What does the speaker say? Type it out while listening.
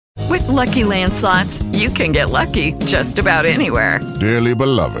Lucky Land Slots, you can get lucky just about anywhere. Dearly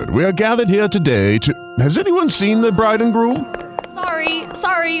beloved, we are gathered here today to... Has anyone seen the bride and groom?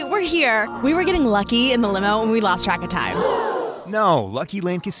 Sorry, we're here. We were getting lucky in the limo and we lost track of time. No, Lucky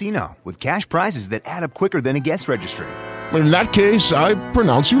Land Casino, with cash prizes that add up quicker than a guest registry. In that case, I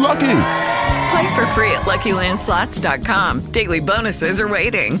pronounce you lucky. Play for free at LuckyLandSlots.com. Daily bonuses are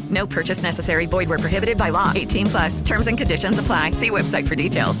waiting. No purchase necessary. Void where prohibited by law. 18+. Terms and conditions apply. See website for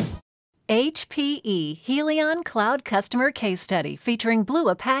details. HPE Helion Cloud Customer Case Study featuring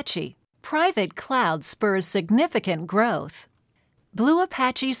blueApache. Private cloud spurs significant growth.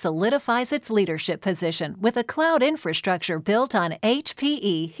 blueApache solidifies its leadership position with a cloud infrastructure built on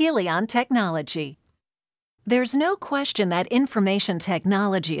HPE Helion technology. There's no question that information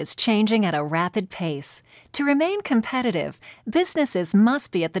technology is changing at a rapid pace. To remain competitive, businesses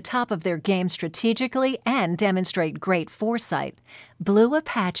must be at the top of their game strategically and demonstrate great foresight.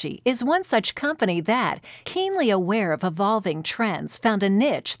 blueApache is one such company that, keenly aware of evolving trends, found a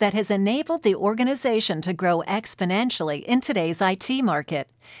niche that has enabled the organization to grow exponentially in today's IT market.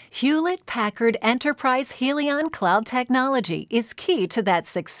 Hewlett-Packard Enterprise Helion Cloud Technology is key to that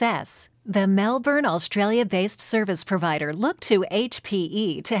success. The Melbourne, Australia-based service provider looked to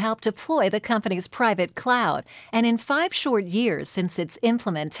HPE to help deploy the company's private cloud, and in 5 short years since its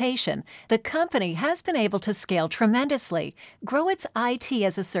implementation, the company has been able to scale tremendously, grow its IT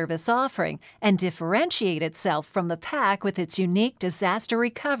as a service offering, and differentiate itself from the pack with its unique disaster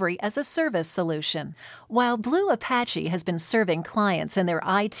recovery as a service solution. While blueApache has been serving clients and their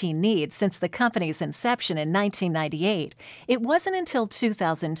IT needs since the company's inception in 1998, it wasn't until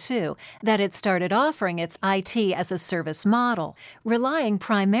 2002 that it started offering its IT as a service model, relying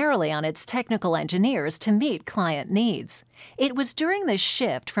primarily on its technical engineers to meet client needs. It was during this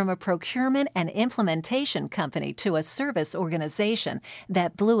shift from a procurement and implementation company to a service organization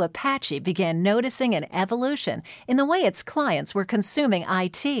that blueApache began noticing an evolution in the way its clients were consuming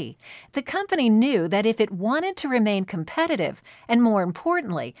IT. The company knew that if it wanted to remain competitive and, more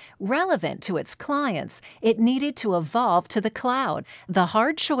importantly, relevant to its clients, it needed to evolve to the cloud. The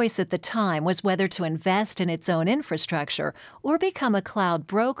hard choice at the time was whether to invest in its own infrastructure or become a cloud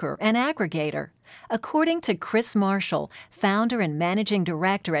broker and aggregator. According to Chris Marshall, founder and managing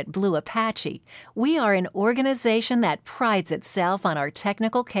director at blueApache, we are an organization that prides itself on our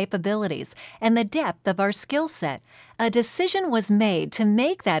technical capabilities and the depth of our skill set. A decision was made to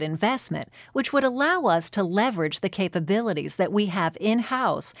make that investment, which would allow us to leverage the capabilities that we have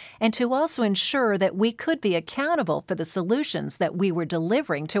in-house and to also ensure that we could be accountable for the solutions that we were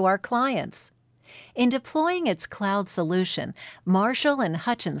delivering to our clients. In deploying its cloud solution, Marshall and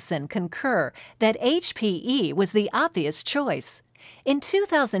Hutchinson concur that HPE was the obvious choice. In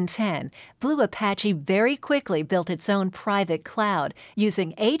 2010, blueApache very quickly built its own private cloud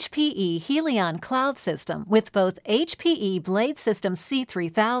using HPE Helion Cloud System with both HPE Blade System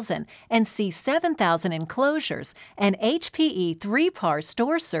C3000 and C7000 enclosures and HPE 3PAR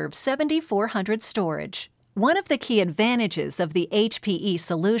StoreServe 7400 storage. One of the key advantages of the HPE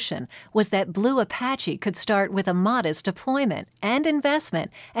solution was that blueApache could start with a modest deployment and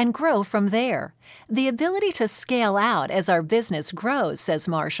investment and grow from there. The ability to scale out as our business grows, says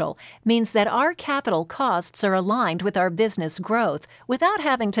Marshall, means that our capital costs are aligned with our business growth without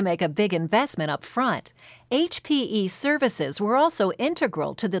having to make a big investment up front. HPE services were also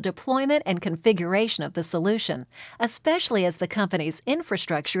integral to the deployment and configuration of the solution, especially as the company's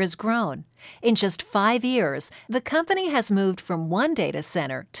infrastructure has grown. In just 5 years, the company has moved from 1 data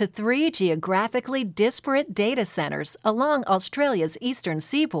center to 3 geographically disparate data centers along Australia's eastern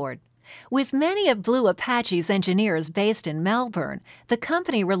seaboard. With many of blueApache's engineers based in Melbourne, the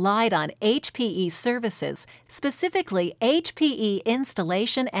company relied on HPE services, specifically HPE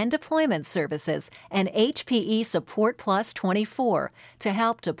Installation and Deployment Services and HPE Support Plus 24, to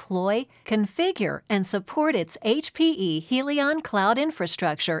help deploy, configure, and support its HPE Helion cloud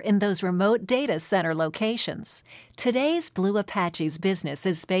infrastructure in those remote data center locations. Today's blueApache's business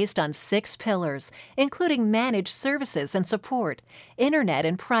is based on 6 pillars, including managed services and support, internet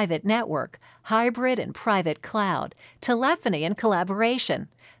and private network, hybrid and private cloud, telephony and collaboration,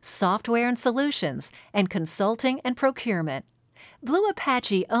 software and solutions, and consulting and procurement.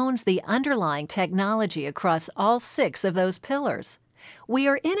 blueApache owns the underlying technology across all 6 of those pillars. We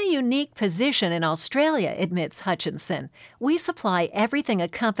are in a unique position in Australia, admits Hutchinson. We supply everything a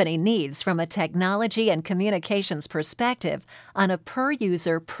company needs from a technology and communications perspective on a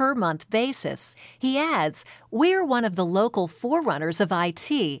per-user, per-month basis. He adds, we're one of the local forerunners of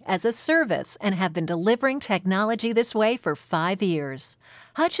IT as a service and have been delivering technology this way for 5 years.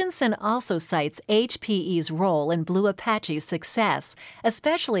 Hutchinson also cites HPE's role in blueApache's success,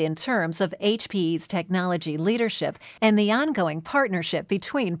 especially in terms of HPE's technology leadership and the ongoing partnership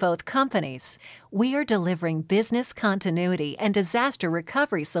between both companies. We are delivering business continuity and disaster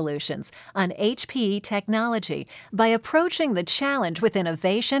recovery solutions on HPE technology by approaching the challenge with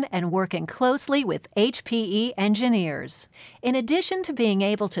innovation and working closely with HPE engineers. In addition to being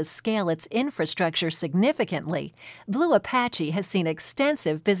able to scale its infrastructure significantly, blueApache has seen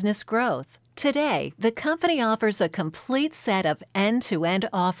extensive business growth. Today, the company offers a complete set of end-to-end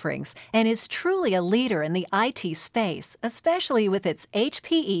offerings and is truly a leader in the IT space, especially with its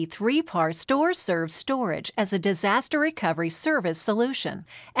HPE 3PAR Store-Serve Storage as a disaster recovery service solution.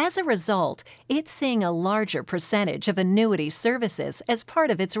 As a result, it's seeing a larger percentage of annuity services as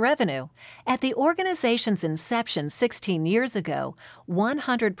part of its revenue. At the organization's inception 16 years ago,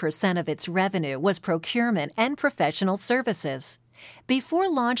 100% of its revenue was procurement and professional services. Before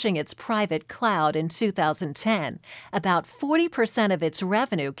launching its private cloud in 2010, about 40% of its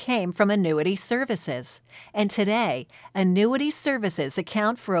revenue came from annuity services. And today, annuity services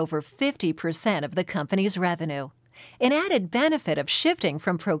account for over 50% of the company's revenue. An added benefit of shifting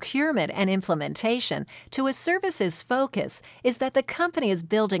from procurement and implementation to a services focus is that the company is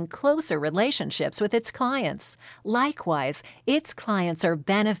building closer relationships with its clients. Likewise, its clients are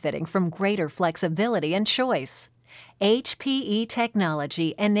benefiting from greater flexibility and choice. HPE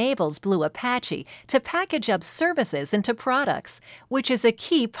technology enables blueApache to package up services into products, which is a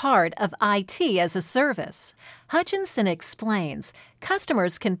key part of IT as a service. Hutchinson explains,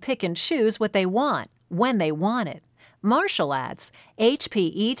 customers can pick and choose what they want, when they want it. Marshall adds,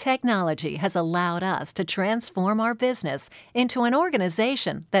 HPE technology has allowed us to transform our business into an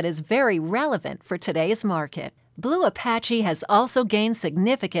organization that is very relevant for today's market. blueApache has also gained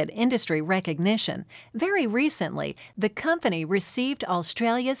significant industry recognition. Very recently, the company received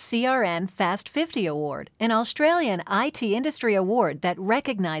Australia's CRN Fast 50 Award, an Australian IT industry award that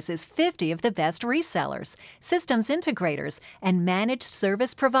recognizes 50 of the best resellers, systems integrators, and managed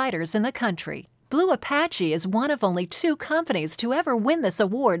service providers in the country. blueApache is one of only 2 companies to ever win this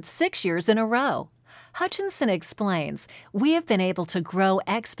award 6 years in a row. Hutchinson explains, we have been able to grow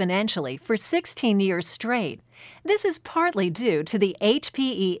exponentially for 16 years straight. This is partly due to the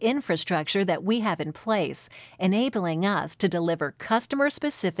HPE infrastructure that we have in place, enabling us to deliver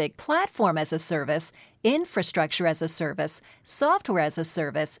customer-specific platform as a service, infrastructure as a service, software as a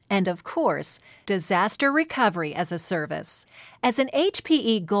service, and of course, disaster recovery as a service. As an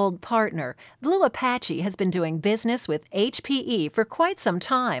HPE Gold partner, blueApache has been doing business with HPE for quite some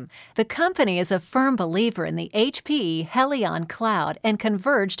time. The company is a firm believer in the HPE Helion Cloud and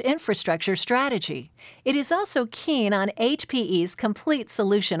converged infrastructure strategy. It is also keen on HPE's complete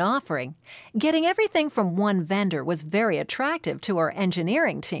solution offering. Getting everything from one vendor was very attractive to our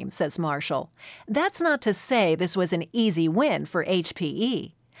engineering team, says Marshall. That's not to say this was an easy win for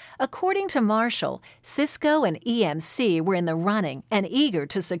HPE. According to Marshall, Cisco and EMC were in the running and eager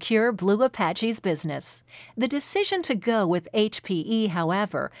to secure blueApache's business. The decision to go with HPE,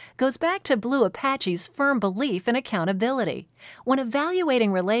 however, goes back to blueApache's firm belief in accountability. When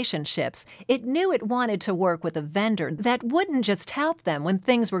evaluating relationships, it knew it wanted to work with a vendor that wouldn't just help them when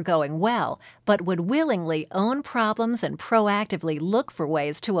things were going well, but would willingly own problems and proactively look for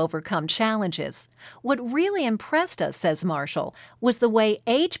ways to overcome challenges. What really impressed us, says Marshall, was the way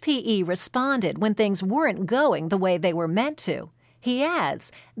HPE responded when things weren't going the way they were meant to. He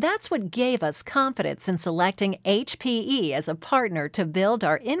adds, that's what gave us confidence in selecting HPE as a partner to build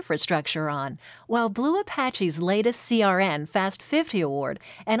our infrastructure on. While blueApache's latest CRN Fast 50 Award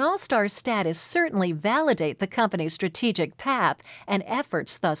and All-Star status certainly validate the company's strategic path and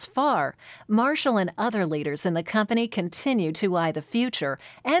efforts thus far, Marshall and other leaders in the company continue to eye the future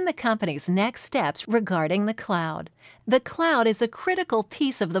and the company's next steps regarding the cloud. The cloud is a critical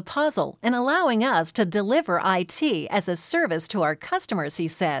piece of the puzzle in allowing us to deliver IT as a service to our customers, he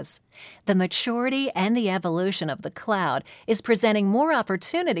says. The maturity and the evolution of the cloud is presenting more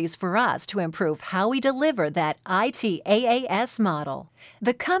opportunities for us to improve how we deliver that ITaaS model.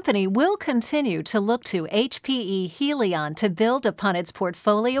 The company will continue to look to HPE Helion to build upon its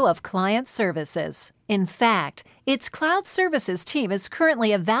portfolio of client services. In fact, its cloud services team is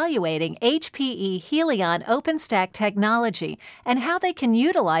currently evaluating HPE Helion OpenStack technology and how they can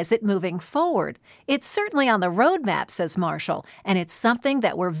utilize it moving forward. It's certainly on the roadmap, says Marshall, and it's something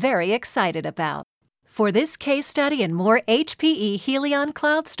that we're very excited about. For this case study and more HPE Helion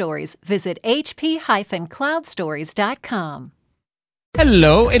cloud stories, visit hp-cloudstories.com.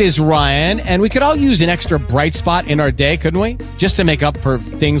 Hello, it is Ryan, and we could all use an extra bright spot in our day, couldn't we? Just to make up for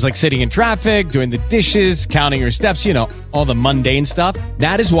things like sitting in traffic, doing the dishes, counting your steps, you know, all the mundane stuff.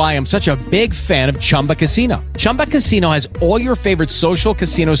 That is why I'm such a big fan of Chumba Casino. Chumba Casino has all your favorite social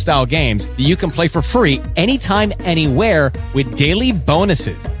casino-style games that you can play for free anytime, anywhere with daily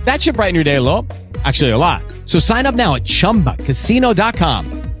bonuses. That should brighten your day a little. Actually, a lot. So sign up now at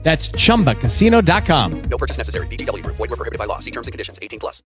ChumbaCasino.com. That's ChumbaCasino.com. No purchase necessary. VGW Group. Void where prohibited by law. See terms and conditions. 18+.